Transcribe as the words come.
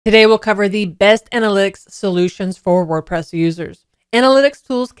Today we'll cover the best analytics solutions for WordPress users. Analytics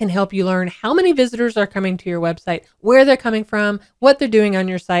tools can help you learn how many visitors are coming to your website, where they're coming from, what they're doing on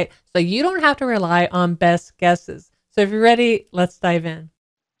your site, so you don't have to rely on best guesses. So if you're ready, let's dive in.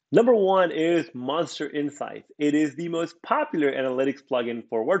 Number one is MonsterInsights. It is the most popular analytics plugin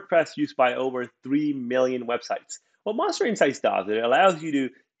for WordPress used by over 3 million websites. What MonsterInsights does, it allows you to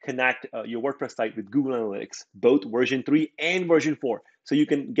connect your WordPress site with Google Analytics, both version 3 and version 4, so you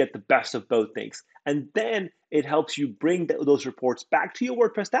can get the best of both things. And then it helps you bring those reports back to your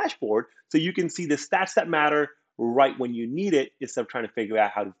WordPress dashboard so you can see the stats that matter right when you need it instead of trying to figure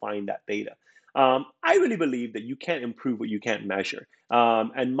out how to find that data. I really believe that you can't improve what you can't measure.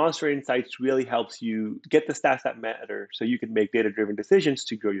 And MonsterInsights really helps you get the stats that matter so you can make data-driven decisions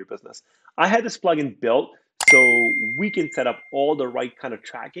to grow your business. I had this plugin built so we can set up all the right kind of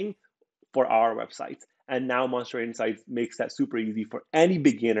tracking for our websites. And now MonsterInsights makes that super easy for any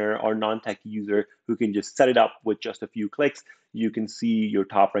beginner or non-tech user who can just set it up with just a few clicks. You can see your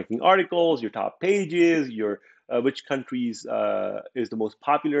top ranking articles, your top pages, your which countries is the most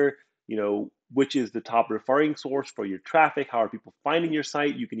popular, which is the top referring source for your traffic, how are people finding your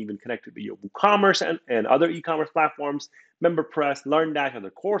site. You can even connect it to your WooCommerce and other e-commerce platforms, MemberPress, LearnDash, other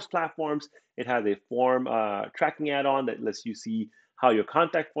course platforms. It has a form tracking add-on that lets you see how your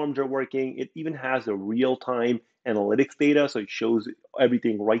contact forms are working. It even has a real-time analytics data, so it shows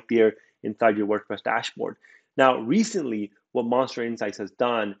everything right there inside your WordPress dashboard. Now, recently, what MonsterInsights has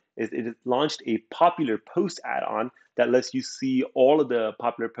done is it has launched a popular post add-on that lets you see all of the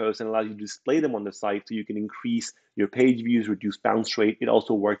popular posts and allows you to display them on the site so you can increase your page views, reduce bounce rate. It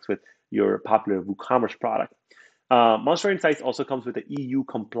also works with your popular WooCommerce product. MonsterInsights also comes with the EU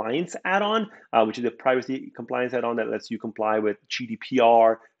compliance add-on, which is a privacy compliance add-on that lets you comply with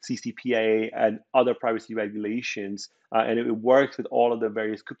GDPR, CCPA, and other privacy regulations. And it works with all of the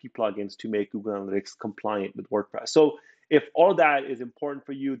various cookie plugins to make Google Analytics compliant with WordPress. So if all of that is important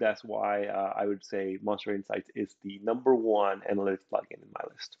for you, that's why I would say MonsterInsights is the number one analytics plugin in my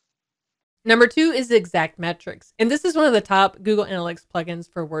list. Number 2 is ExactMetrics, and this is one of the top Google Analytics plugins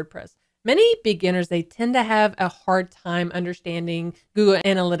for WordPress. Many beginners, they tend to have a hard time understanding Google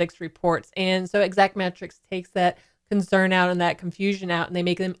Analytics reports, and so ExactMetrics takes that concern out and that confusion out, and they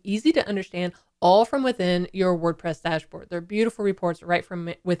make them easy to understand all from within your WordPress dashboard. They're beautiful reports right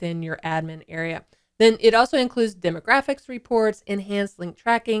from within your admin area. Then it also includes demographics reports, enhanced link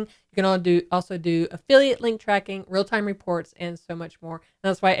tracking. You can also do affiliate link tracking, real-time reports, and so much more. And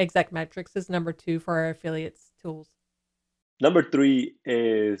that's why ExactMetrics is number 2 for our affiliates tools. Number three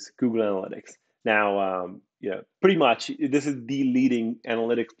is Google Analytics. Now, pretty much this is the leading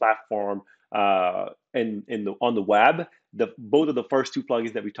analytics platform on the web. Both of the first two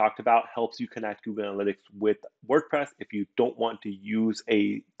plugins that we talked about helps you connect Google Analytics with WordPress. If you don't want to use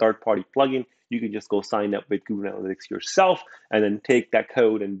a third-party plugin, you can just go sign up with Google Analytics yourself and then take that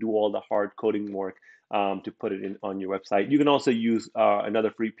code and do all the hard coding work to put it in on your website. You can also use another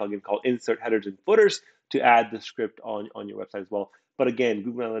free plugin called Insert Headers and Footers to add the script on your website as well. But again,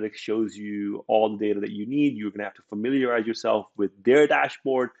 Google Analytics shows you all the data that you need. You're going to have to familiarize yourself with their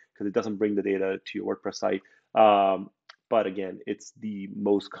dashboard because it doesn't bring the data to your WordPress site. But again, it's the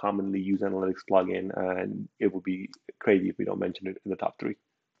most commonly used analytics plugin, and it would be crazy if we don't mention it in the top 3.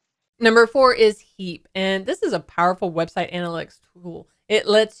 Number 4 is Heap, and this is a powerful website analytics tool. It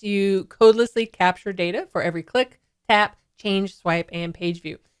lets you codelessly capture data for every click, tap, change, swipe, and page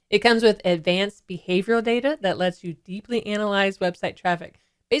view. It comes with advanced behavioral data that lets you deeply analyze website traffic.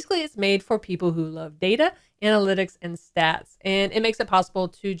 Basically, it's made for people who love data, analytics, and stats, and it makes it possible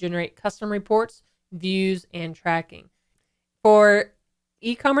to generate custom reports, views, and tracking. For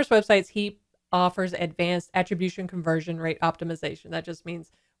e-commerce websites, Heap offers advanced attribution conversion rate optimization. That just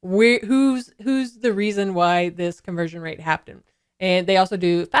means who's the reason why this conversion rate happened. And they also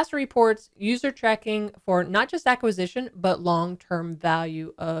do faster reports, user tracking for not just acquisition, but long-term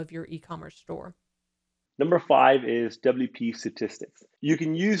value of your e-commerce store. Number 5 is WP Statistics. You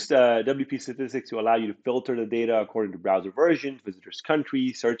can use WP Statistics to allow you to filter the data according to browser versions, visitors'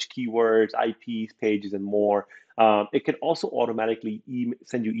 countries, search keywords, IPs, pages, and more. It can also automatically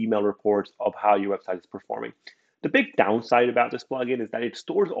send you email reports of how your website is performing. The big downside about this plugin is that it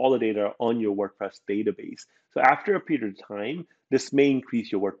stores all the data on your WordPress database. So after a period of time, this may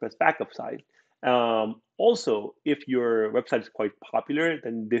increase your WordPress backup size. Also, if your website is quite popular,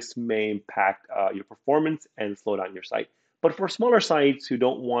 then this may impact your performance and slow down your site. But for smaller sites who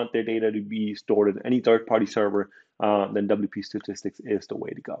don't want their data to be stored in any third-party server, then WP Statistics is the way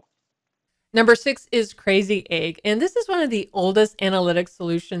to go. Number 6 is Crazy Egg, and this is one of the oldest analytics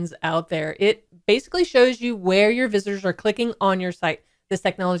solutions out there. It basically shows you where your visitors are clicking on your site. This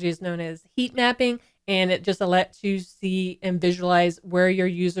technology is known as heat mapping, and it just lets you see and visualize where your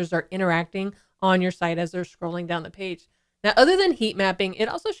users are interacting on your site as they're scrolling down the page. Now, other than heat mapping, it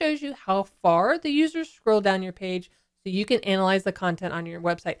also shows you how far the users scroll down your page so you can analyze the content on your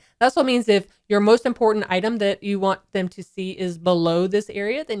website. That's what means if your most important item that you want them to see is below this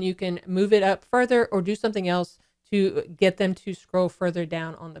area, then you can move it up further or do something else to get them to scroll further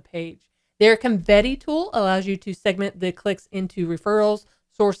down on the page. Their Confetti tool allows you to segment the clicks into referrals,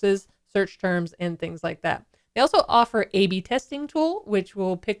 sources, search terms, and things like that. They also offer A/B testing tool, which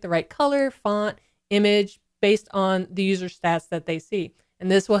will pick the right color, font, image based on the user stats that they see.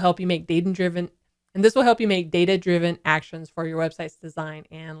 And this will help you make data-driven actions for your website's design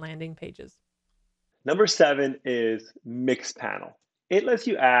and landing pages. Number 7 is Mixpanel. It lets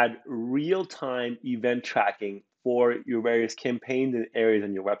you add real-time event tracking for your various campaigns and areas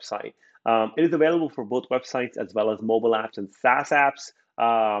on your website. It is available for both websites as well as mobile apps and SaaS apps.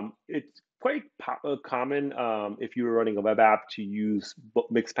 It's quite common if you're running a web app to use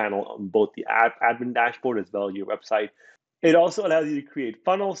Mixpanel on both the admin dashboard as well as your website. It also allows you to create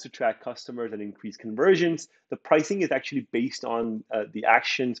funnels to track customers and increase conversions. The pricing is actually based on the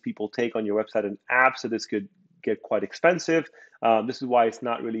actions people take on your website and app, so this could get quite expensive. This is why it's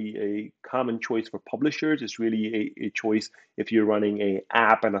not really a common choice for publishers. It's really a choice if you're running an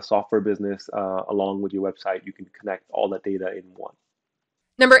app and a software business along with your website. You can connect all that data in one.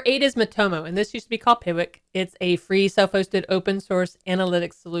 Number 8 is Matomo, and this used to be called Piwik. It's a free self-hosted open source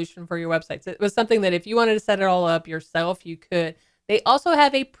analytics solution for your websites. It was something that if you wanted to set it all up yourself, you could. They also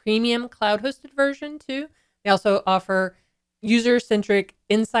have a premium cloud-hosted version too. They also offer user-centric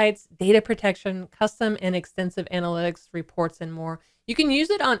insights, data protection, custom and extensive analytics, reports, and more. You can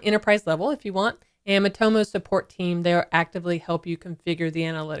use it on enterprise level if you want. And Matomo's support team, they'll actively help you configure the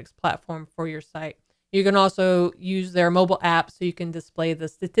analytics platform for your site. You can also use their mobile app so you can display the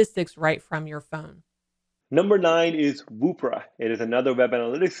statistics right from your phone. Number 9 is Woopra. It is another web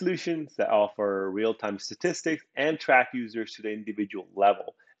analytics solution that offer real-time statistics and track users to the individual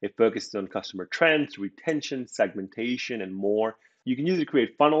level. It focuses on customer trends, retention, segmentation, and more. You can use it to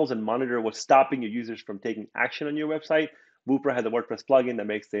create funnels and monitor what's stopping your users from taking action on your website. Woopra has a WordPress plugin that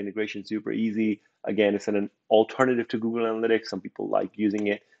makes the integration super easy. Again, it's an alternative to Google Analytics. Some people like using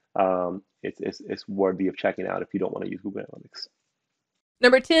it. It's worthy of checking out if you don't want to use Google Analytics.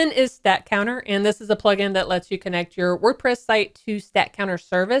 Number 10 is StatCounter, and this is a plugin that lets you connect your WordPress site to StatCounter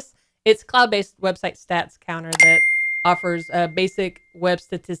service. It's cloud-based website stats counter that offers a basic web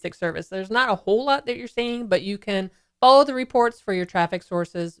statistics service. There's not a whole lot that you're seeing, but you can follow the reports for your traffic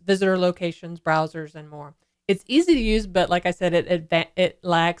sources, visitor locations, browsers, and more. It's easy to use, but like I said, it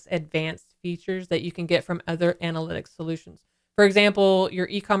lacks advanced features that you can get from other analytics solutions. For example, your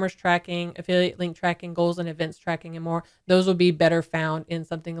e-commerce tracking, affiliate link tracking, goals and events tracking, and more, those will be better found in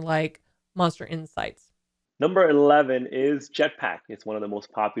something like MonsterInsights. Number 11 is Jetpack. It's one of the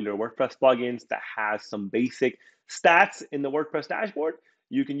most popular WordPress plugins that has some basic stats in the WordPress dashboard.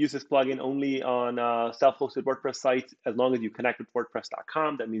 You can use this plugin only on self-hosted WordPress sites as long as you connect with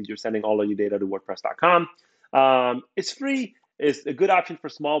WordPress.com. That means you're sending all of your data to WordPress.com. It's free. It's a good option for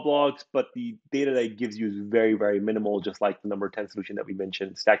small blogs, but the data that it gives you is very, very minimal, just like the number 10 solution that we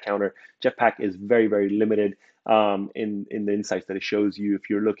mentioned, StatCounter. Jetpack is very, very limited in the insights that it shows you. If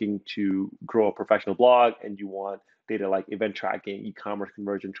you're looking to grow a professional blog and you want data like event tracking, e-commerce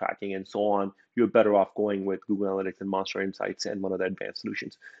conversion tracking, and so on, you're better off going with Google Analytics and MonsterInsights and one of the advanced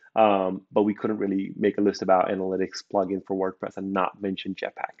solutions. But we couldn't really make a list about analytics plugin for WordPress and not mention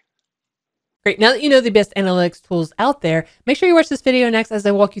Jetpack. Great. Now that you know the best analytics tools out there, make sure you watch this video next as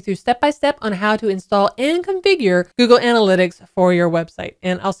I walk you through step-by-step on how to install and configure Google Analytics for your website.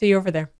 And I'll see you over there.